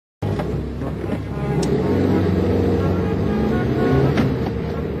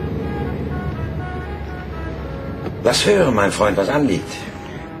Lass hören, mein Freund, was anliegt.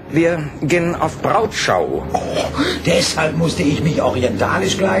 Wir gehen auf Brautschau. Oh, deshalb musste ich mich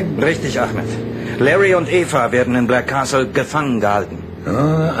orientalisch kleiden? Richtig, Ahmed. Larry und Eva werden in Black Castle gefangen gehalten.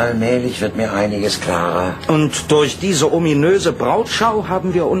 Ja, allmählich wird mir einiges klarer. Und durch diese ominöse Brautschau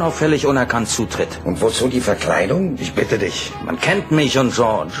haben wir unauffällig unerkannt Zutritt. Und wozu die Verkleidung? Ich bitte dich, man kennt mich und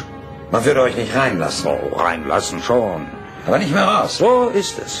George. Man würde euch nicht reinlassen. Oh, reinlassen schon. Aber nicht mehr raus. So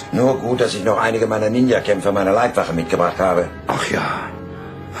ist es. Nur gut, dass ich noch einige meiner Ninja-Kämpfer meiner Leibwache mitgebracht habe. Ach ja.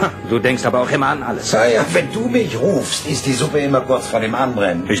 Du denkst aber auch immer an alles. Ja, wenn du mich rufst, ist die Suppe immer kurz vor dem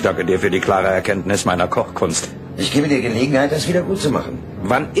Anbrennen. Ich danke dir für die klare Erkenntnis meiner Kochkunst. Ich gebe dir Gelegenheit, das wieder gut zu machen.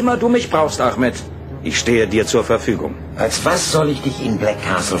 Wann immer du mich brauchst, Ahmed, ich stehe dir zur Verfügung. Als was soll ich dich in Black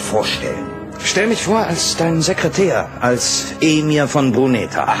Castle vorstellen? Stell mich vor als dein Sekretär, als Emir von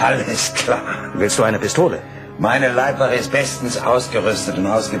Bruneta. Alles klar. Willst du eine Pistole? Meine Leibwache ist bestens ausgerüstet und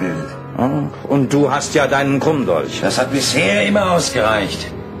ausgebildet. Oh, und du hast ja deinen Krummdolch. Das hat bisher immer ausgereicht.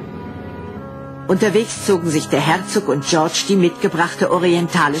 Unterwegs zogen sich der Herzog und George die mitgebrachte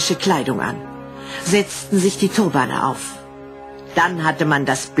orientalische Kleidung an, setzten sich die Turbane auf. Dann hatte man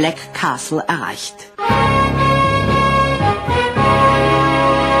das Black Castle erreicht.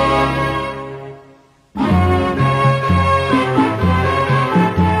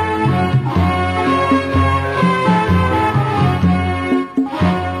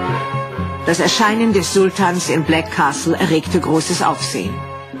 Das Erscheinen des Sultans in Black Castle erregte großes Aufsehen.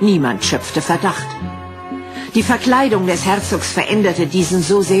 Niemand schöpfte Verdacht. Die Verkleidung des Herzogs veränderte diesen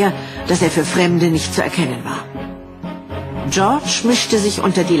so sehr, dass er für Fremde nicht zu erkennen war. George mischte sich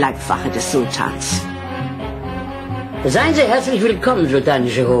unter die Leibwache des Sultans. Seien Sie herzlich willkommen,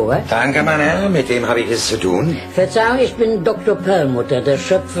 sultanische Hoheit. Danke, mein Herr. Mit wem habe ich es zu tun? Verzeihung, ich bin Dr. Perlmutter, der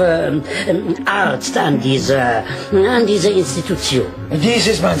Schöpfer, Arzt an dieser Institution. Dies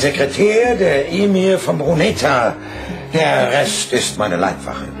ist mein Sekretär, der Emir von Bruneta. Der Rest ist meine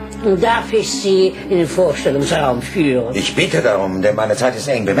Leibwache. Darf ich Sie in den Vorstellungsraum führen? Ich bitte darum, denn meine Zeit ist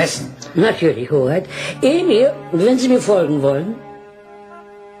eng bemessen. Natürlich, Hoheit. Emir, wenn Sie mir folgen wollen.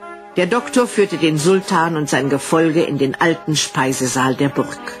 Der Doktor führte den Sultan und sein Gefolge in den alten Speisesaal der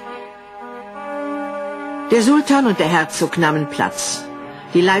Burg. Der Sultan und der Herzog nahmen Platz.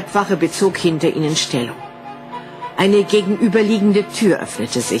 Die Leibwache bezog hinter ihnen Stellung. Eine gegenüberliegende Tür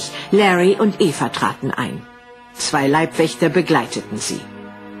öffnete sich. Larry und Eva traten ein. 2 Leibwächter begleiteten sie.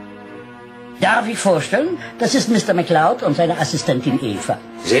 Darf ich vorstellen? Das ist Mr. Maccloud und seine Assistentin Eva.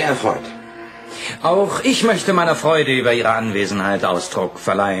 Sehr erfreut. Auch ich möchte meiner Freude über Ihre Anwesenheit Ausdruck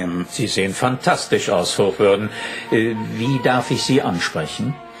verleihen. Sie sehen fantastisch aus, Hochwürden. Wie darf ich Sie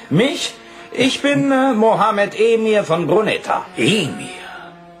ansprechen? Mich? Ich bin Mohammed Emir von Bruneta. Emir?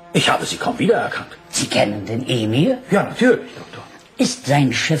 Ich habe Sie kaum wiedererkannt. Sie kennen den Emir? Ja, natürlich, Doktor. Ist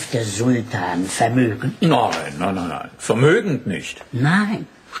sein Chef der Sultan vermögend? Nein. Vermögend nicht. Nein.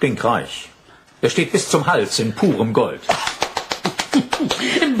 Stinkreich. Er steht bis zum Hals in purem Gold.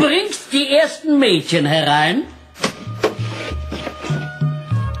 Bringt die ersten Mädchen herein.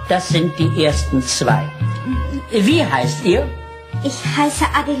 Das sind die ersten 2. Wie heißt ihr? Ich heiße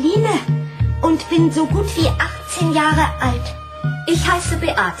Adeline und bin so gut wie 18 Jahre alt. Ich heiße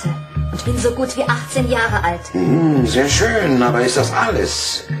Beate und bin so gut wie 18 Jahre alt. Sehr schön, aber ist das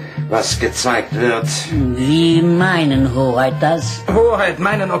alles, was gezeigt wird? Wie meinen Hoheit das? Hoheit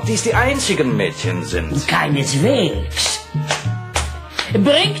meinen, ob dies die einzigen Mädchen sind. Keineswegs.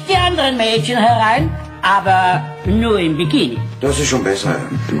 Bringt die anderen Mädchen herein, aber nur im Bikini. Das ist schon besser.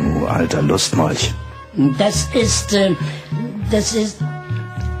 Du alter Lustmolch. Das ist...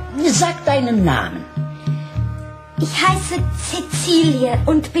 Sag deinen Namen. Ich heiße Cecilie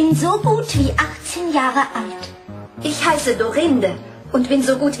und bin so gut wie 18 Jahre alt. Ich heiße Dorinde und bin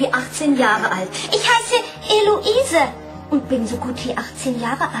so gut wie 18 Jahre alt. Ich heiße Eloise und bin so gut wie 18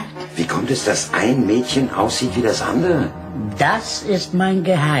 Jahre alt. Wie kommt es, dass ein Mädchen aussieht wie das andere? Das ist mein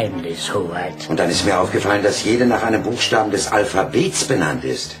Geheimnis, Hoheit. Und dann ist mir aufgefallen, dass jede nach einem Buchstaben des Alphabets benannt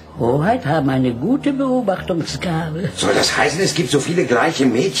ist. Hoheit haben eine gute Beobachtungsgabe. Soll das heißen, es gibt so viele gleiche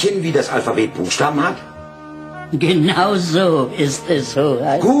Mädchen, wie das Alphabet Buchstaben hat? Genau so ist es,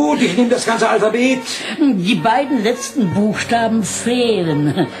 Hoheit. Gut, ich nehme das ganze Alphabet. Die beiden letzten Buchstaben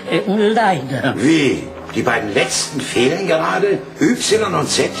fehlen. Leider. Wie? Die beiden letzten fehlen gerade? Y und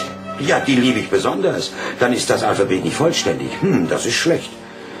Z? Ja, die liebe ich besonders. Dann ist das Alphabet nicht vollständig. Das ist schlecht.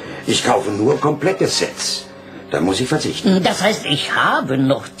 Ich kaufe nur komplette Sets. Da muss ich verzichten. Das heißt, ich habe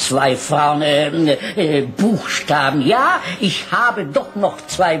noch 2 Frauen, Buchstaben. Ja, ich habe doch noch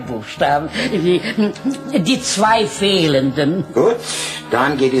 2 Buchstaben. Die 2 fehlenden. Gut,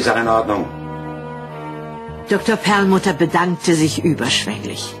 dann geht die Sache in Ordnung. Dr. Perlmutter bedankte sich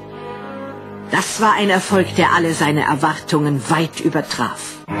überschwänglich. Das war ein Erfolg, der alle seine Erwartungen weit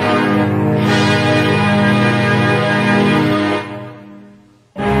übertraf.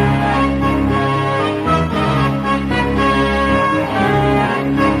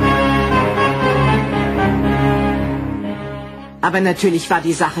 Aber natürlich war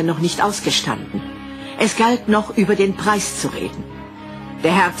die Sache noch nicht ausgestanden. Es galt noch, über den Preis zu reden.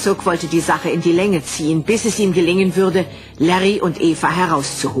 Der Herzog wollte die Sache in die Länge ziehen, bis es ihm gelingen würde, Larry und Eva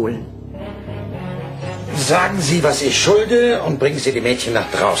herauszuholen. Sagen Sie, was ich schulde, und bringen Sie die Mädchen nach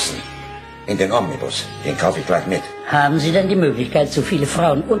draußen. In den Omnibus. Den kaufe ich gleich mit. Haben Sie denn die Möglichkeit, so viele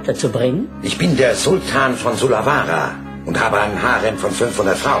Frauen unterzubringen? Ich bin der Sultan von Sulawara und habe einen Harem von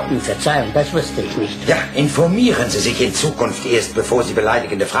 500 Frauen. Verzeihung, das wusste ich nicht. Ja, informieren Sie sich in Zukunft erst, bevor Sie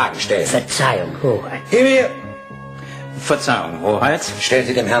beleidigende Fragen stellen. Verzeihung, Hoheit. Hier, Verzeihung, Hoheit. stellen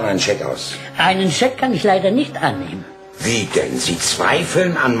Sie dem Herrn einen Scheck aus. Einen Scheck kann ich leider nicht annehmen. Wie denn? Sie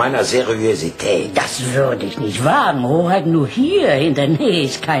zweifeln an meiner Seriosität? Das würde ich nicht wagen, Hoheit. Nur hier in der Nähe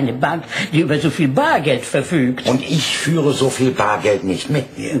ist keine Bank, die über so viel Bargeld verfügt. Und ich führe so viel Bargeld nicht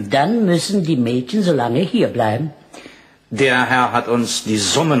mit mir. Dann müssen die Mädchen so lange hier bleiben. Der Herr hat uns die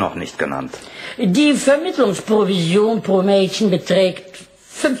Summe noch nicht genannt. Die Vermittlungsprovision pro Mädchen beträgt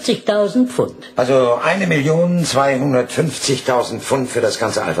 50.000 Pfund. Also 1.250.000 Pfund für das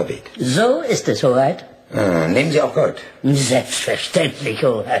ganze Alphabet. So ist es, Hoheit. Nehmen Sie auch Gold. Selbstverständlich,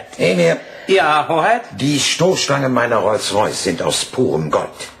 Hoheit. Emir, Ja, Hoheit? die Stoßstangen meiner Rolls-Royce sind aus purem Gold.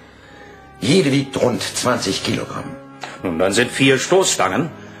 Jede wiegt rund 20 Kilogramm. Nun, dann sind 4 Stoßstangen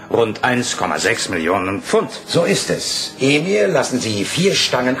rund 1,6 Millionen Pfund. So ist es. Emir, lassen Sie 4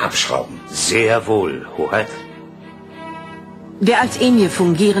 Stangen abschrauben. Sehr wohl, Hoheit. Der als Emir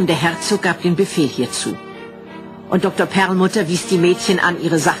fungierende Herzog gab den Befehl hierzu. Und Dr. Perlmutter wies die Mädchen an,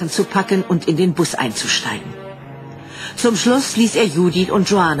 ihre Sachen zu packen und in den Bus einzusteigen. Zum Schluss ließ er Judith und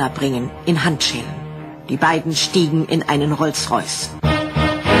Joanna bringen, in Handschellen. Die beiden stiegen in einen Rolls-Royce.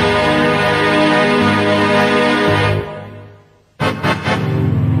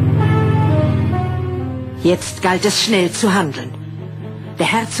 Jetzt galt es schnell zu handeln. Der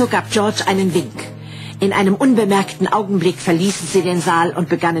Herzog gab George einen Wink. In einem unbemerkten Augenblick verließen sie den Saal und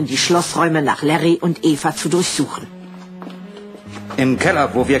begannen die Schlossräume nach Larry und Eva zu durchsuchen. Im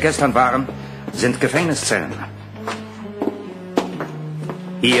Keller, wo wir gestern waren, sind Gefängniszellen.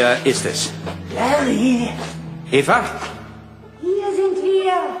 Hier ist es. Larry! Eva? Hier sind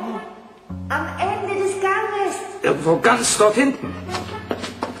wir. Am Ende des Ganges. Wo ganz dort hinten.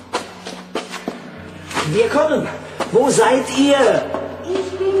 Wir kommen! Wo seid ihr?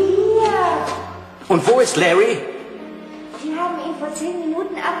 Ich bin hier. Und wo ist Larry? Sie haben ihn vor 10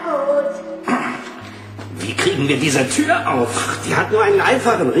 Minuten abgeholt. Wie kriegen wir diese Tür auf? Die hat nur einen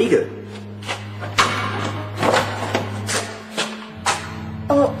einfachen Riegel.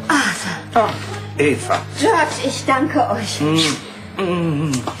 Oh, Arthur. Oh, Eva. George, ich danke euch.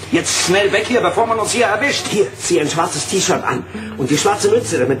 Jetzt schnell weg hier, bevor man uns hier erwischt. Hier, zieh ein schwarzes T-Shirt an. Und die schwarze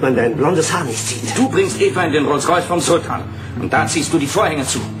Mütze, damit man dein blondes Haar nicht sieht. Du bringst Eva in den Rolls-Royce vom Sultan. Und da ziehst du die Vorhänge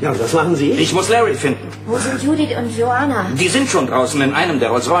zu. Ja, und was machen Sie? Ich muss Larry finden. Wo sind Judith und Joanna? Die sind schon draußen in einem der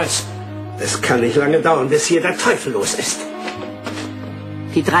Rolls-Royce. Es kann nicht lange dauern, bis hier der Teufel los ist.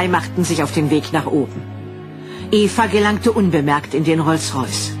 Die drei machten sich auf den Weg nach oben. Eva gelangte unbemerkt in den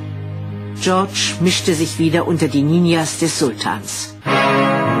Rolls-Royce. George mischte sich wieder unter die Ninjas des Sultans.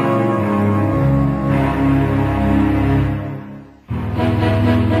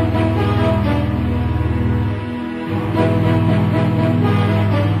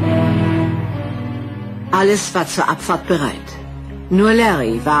 Alles war zur Abfahrt bereit. Nur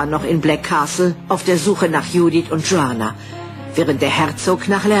Larry war noch in Black Castle auf der Suche nach Judith und Joanna, während der Herzog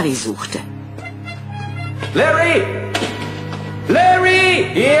nach Larry suchte. Larry! Larry!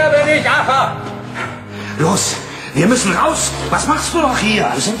 Hier bin ich, Affe! Los, wir müssen raus. Was machst du noch hier?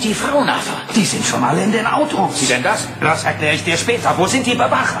 Wo sind die Frauen, Affe? Die sind schon alle in den Autos. Wie denn das? Das erkläre ich dir später. Wo sind die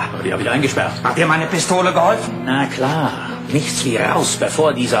Bewacher? Die habe ich eingesperrt. Hat dir meine Pistole geholfen? Na klar. Nichts wie raus,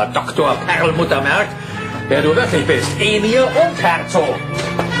 bevor dieser Doktor Perlmutter merkt, wer du wirklich bist. Emir und Herzog.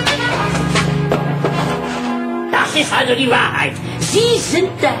 Das ist also die Wahrheit. Sie sind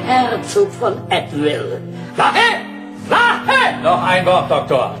der Herzog von Atwill. Wache! Wache! Noch ein Wort,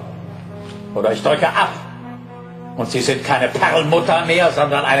 Doktor. Oder ich drücke ab. Und Sie sind keine Perlmutter mehr,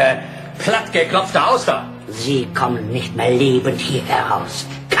 sondern eine plattgeklopfte Auster. Sie kommen nicht mehr lebend hier heraus.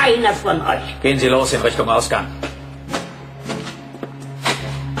 Keiner von euch. Gehen Sie los in Richtung Ausgang.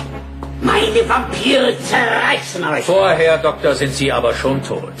 Meine Vampire zerreißen euch. Vorher, Doktor, sind Sie aber schon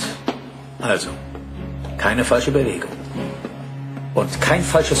tot. Also, keine falsche Bewegung. Und kein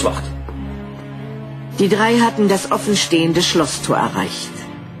falsches Wort. Die drei hatten das offenstehende Schlosstor erreicht.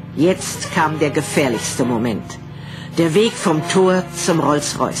 Jetzt kam der gefährlichste Moment. Der Weg vom Tor zum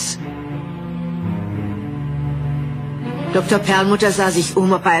Rolls-Royce. Dr. Perlmutter sah sich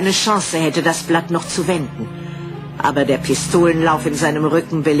um, ob er eine Chance hätte, das Blatt noch zu wenden. Aber der Pistolenlauf in seinem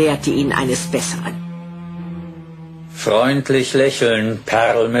Rücken belehrte ihn eines Besseren. Freundlich lächeln,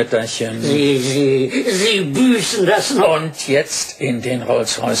 Perlmütterchen. Sie büßen das noch. Und jetzt in den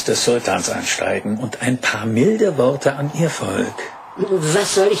Rolls-Royce des Sultans einsteigen und ein paar milde Worte an ihr Volk.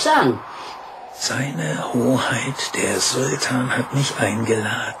 Was soll ich sagen? Seine Hoheit, der Sultan, hat mich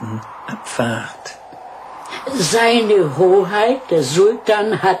eingeladen. Abfahrt. Seine Hoheit, der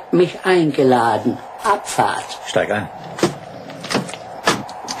Sultan, hat mich eingeladen. Abfahrt. Steig ein.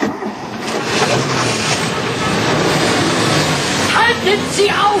 Haltet sie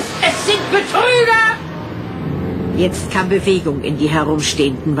auf! Es sind Betrüger! Jetzt kam Bewegung in die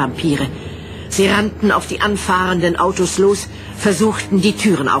herumstehenden Vampire. Sie rannten auf die anfahrenden Autos los, versuchten, die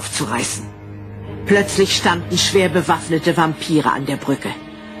Türen aufzureißen. Plötzlich standen schwer bewaffnete Vampire an der Brücke.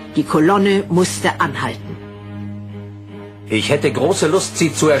 Die Kolonne musste anhalten. Ich hätte große Lust,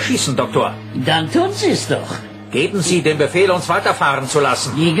 Sie zu erschießen, Doktor. Dann tun Sie es doch. Geben Sie den Befehl, uns weiterfahren zu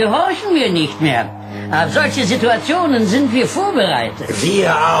lassen. Die gehorchen wir nicht mehr. Auf solche Situationen sind wir vorbereitet.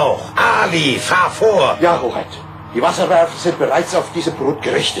 Wir auch. Ali, fahr vor. Ja, Hoheit. Die Wasserwerfer sind bereits auf diese Brut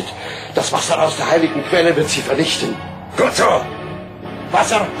gerichtet. Das Wasser aus der heiligen Quelle wird sie vernichten. Gut so.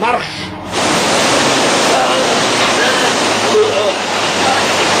 Wasser, Marsch!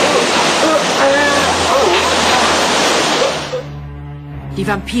 Die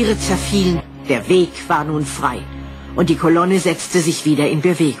Vampire zerfielen, der Weg war nun frei und die Kolonne setzte sich wieder in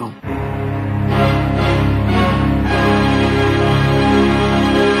Bewegung.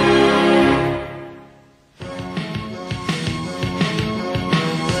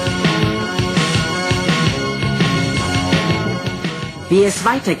 Wie es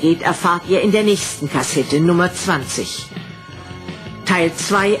weitergeht, erfahrt ihr in der nächsten Kassette Nummer 20. Teil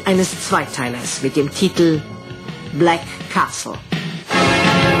 2 eines Zweiteilers mit dem Titel Black Castle.